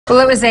Well,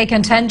 it was a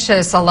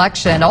contentious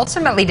election,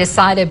 ultimately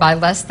decided by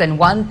less than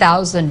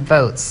 1,000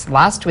 votes.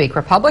 Last week,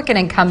 Republican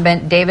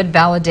incumbent David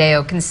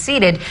Valadao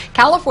conceded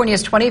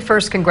California's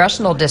 21st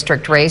congressional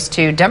district race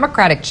to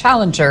Democratic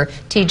challenger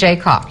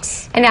TJ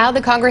Cox. And now the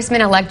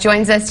congressman-elect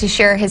joins us to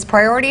share his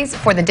priorities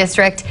for the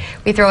district.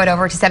 We throw it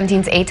over to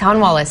 17's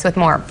Eitan Wallace with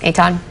more.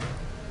 Eitan.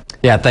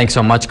 Yeah, thanks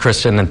so much,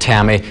 Kristen and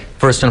Tammy.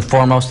 First and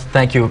foremost,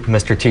 thank you,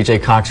 Mr.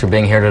 TJ Cox, for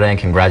being here today, and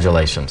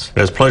congratulations.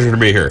 It's a pleasure to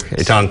be here.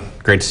 Eitan,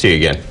 great to see you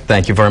again.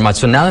 Thank you very much.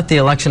 So now that the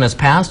election has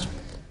passed,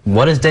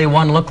 what does day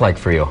one look like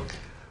for you?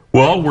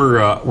 Well,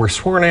 we're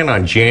sworn in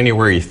on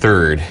January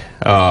 3rd.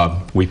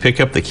 We pick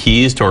up the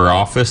keys to our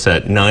office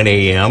at 9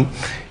 a.m.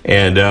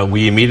 and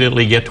we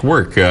immediately get to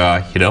work,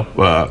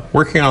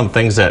 working on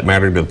things that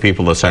matter to the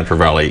people of the Central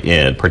Valley,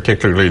 and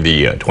particularly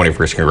the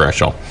 21st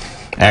Congressional.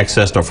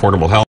 Access to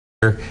affordable health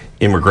care,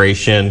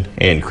 immigration,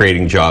 and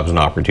creating jobs and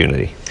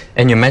opportunity.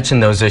 And you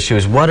mentioned those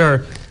issues. What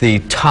are the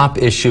top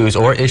issues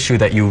or issue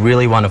that you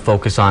really want to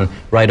focus on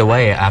right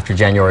away after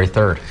January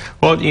 3rd?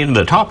 Well,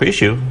 the top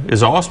issue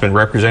has always been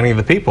representing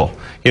the people,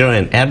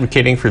 and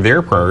advocating for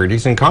their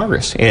priorities in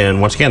Congress.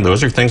 And once again,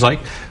 those are things like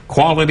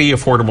quality,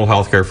 affordable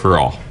health care for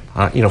all.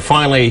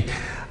 Finally,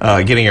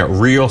 getting a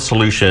real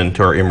solution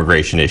to our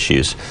immigration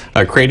issues,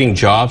 creating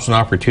jobs and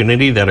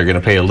opportunity that are going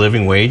to pay a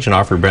living wage and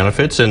offer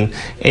benefits, and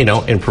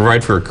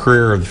provide for a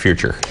career of the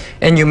future.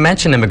 And you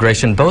mentioned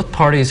immigration. Both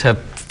parties have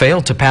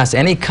failed to pass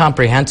any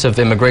comprehensive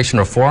immigration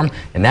reform,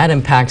 and that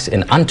impacts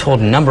an untold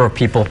number of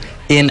people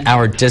in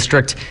our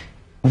district.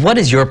 What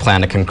is your plan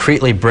to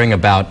concretely bring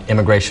about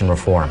immigration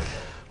reform?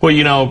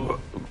 Well,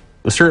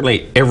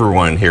 certainly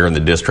everyone here in the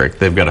district,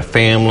 they've got a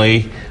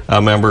family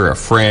member, a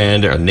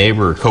friend, a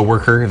neighbor, a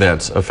coworker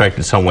that's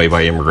affected some way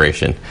by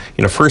immigration.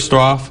 First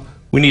off,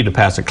 we need to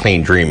pass a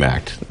Clean Dream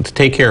Act to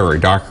take care of our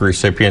DACA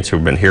recipients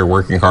who've been here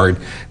working hard,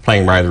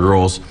 playing by the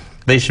rules.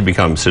 They should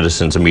become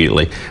citizens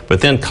immediately.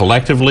 But then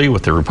collectively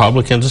with the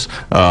Republicans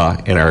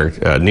and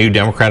our new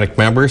Democratic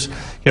members,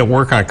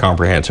 work on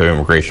comprehensive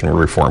immigration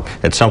reform.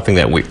 It's something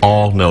that we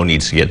all know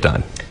needs to get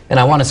done. And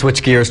I want to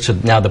switch gears to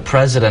now the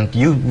president.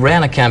 You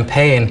ran a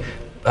campaign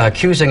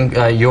accusing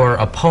your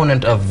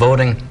opponent of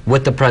voting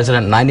with the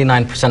president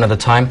 99% of the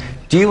time.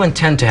 Do you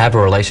intend to have a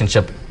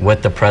relationship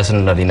with the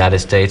president of the United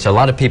States? A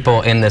lot of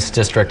people in this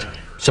district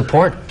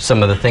support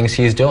some of the things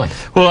he's doing.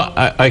 Well,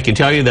 I can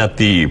tell you that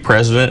the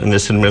president and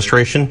this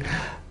administration,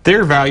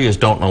 their values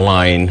don't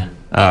align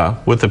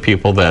with the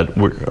people that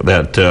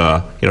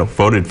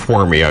voted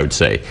for me. I would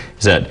say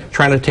is that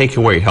trying to take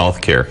away health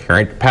care,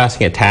 right?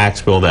 Passing a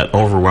tax bill that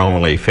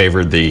overwhelmingly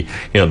favored the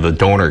the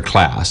donor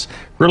class.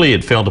 Really,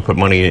 it failed to put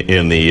money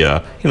in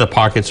the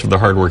pockets of the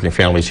hardworking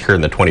families here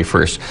in the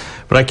 21st.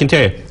 But I can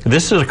tell you,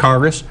 this is a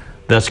Congress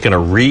that's going to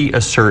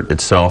reassert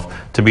itself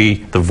to be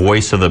the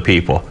voice of the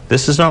people.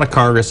 This is not a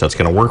Congress that's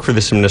going to work for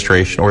this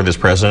administration or this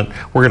president.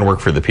 We're going to work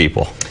for the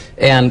people.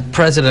 And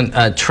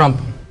President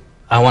Trump,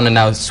 I want to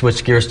now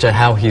switch gears to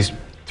how he's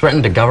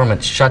threatened a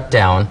government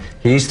shutdown.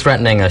 He's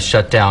threatening a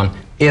shutdown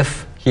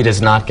if he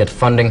does not get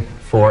funding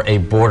for a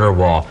border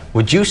wall.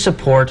 Would you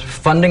support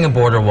funding a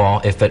border wall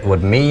if it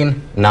would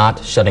mean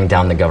not shutting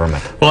down the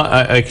government? Well,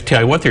 I can tell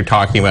you what they're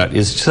talking about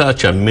is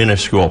such a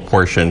minuscule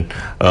portion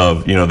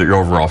of the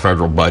overall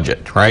federal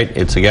budget, right?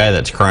 It's a guy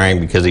that's crying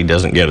because he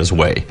doesn't get his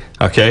way.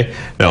 Okay?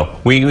 No,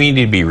 we need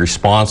to be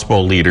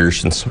responsible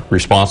leaders and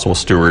responsible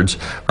stewards,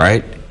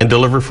 right? And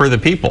deliver for the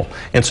people.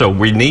 And so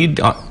we need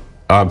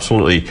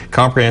absolutely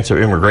comprehensive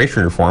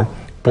immigration reform.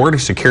 Border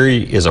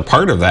security is a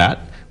part of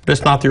that. But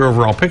it's not the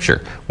overall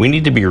picture. We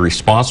need to be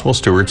responsible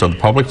stewards of the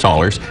public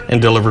dollars and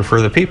deliver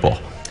for the people.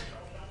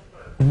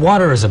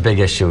 Water is a big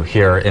issue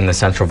here in the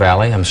Central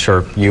Valley. I'm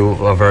sure you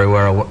are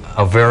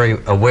very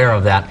aware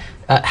of that.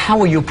 How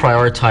will you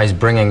prioritize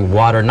bringing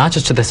water not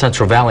just to the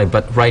Central Valley,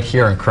 but right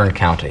here in Kern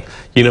County?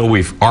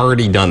 We've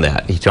already done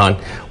that,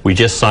 Eitan. We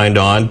just signed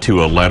on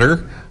to a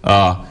letter,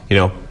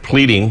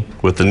 pleading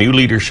with the new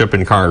leadership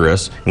in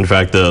Congress, in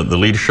fact, the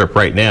leadership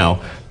right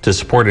now, to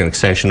support an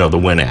extension of the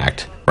WIN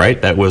Act. Right?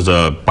 That was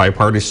a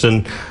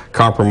bipartisan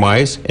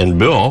compromise and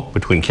bill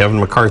between Kevin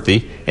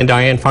McCarthy and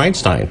Dianne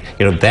Feinstein.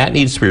 That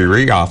needs to be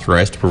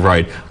reauthorized to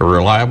provide a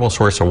reliable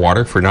source of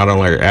water for not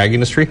only our ag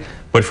industry,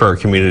 but for our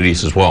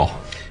communities as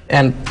well.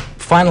 And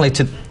finally,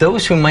 to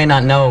those who may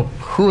not know,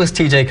 who is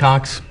TJ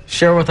Cox?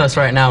 Share with us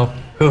right now,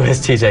 who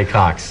is TJ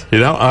Cox?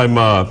 I'm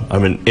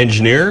an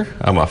engineer.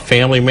 I'm a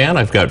family man.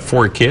 I've got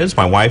 4 kids.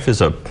 My wife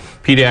is a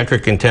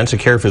pediatric intensive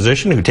care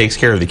physician who takes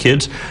care of the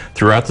kids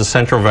throughout the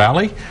Central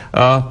Valley.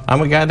 I'm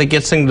a guy that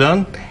gets things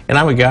done, and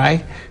I'm a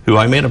guy who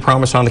I made a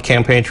promise on the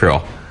campaign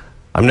trail.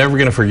 I'm never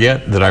going to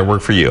forget that I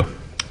work for you.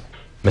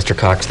 Mr.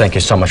 Cox, thank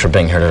you so much for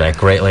being here today.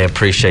 Greatly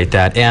appreciate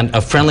that. And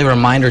a friendly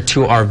reminder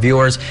to our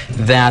viewers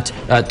that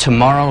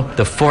tomorrow,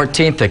 the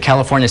 14th, the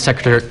California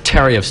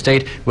Secretary of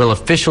State will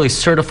officially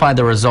certify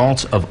the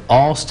results of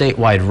all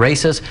statewide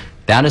races.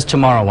 That is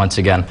tomorrow once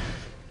again.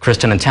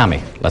 Kristen and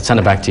Tammy, let's send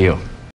it back to you.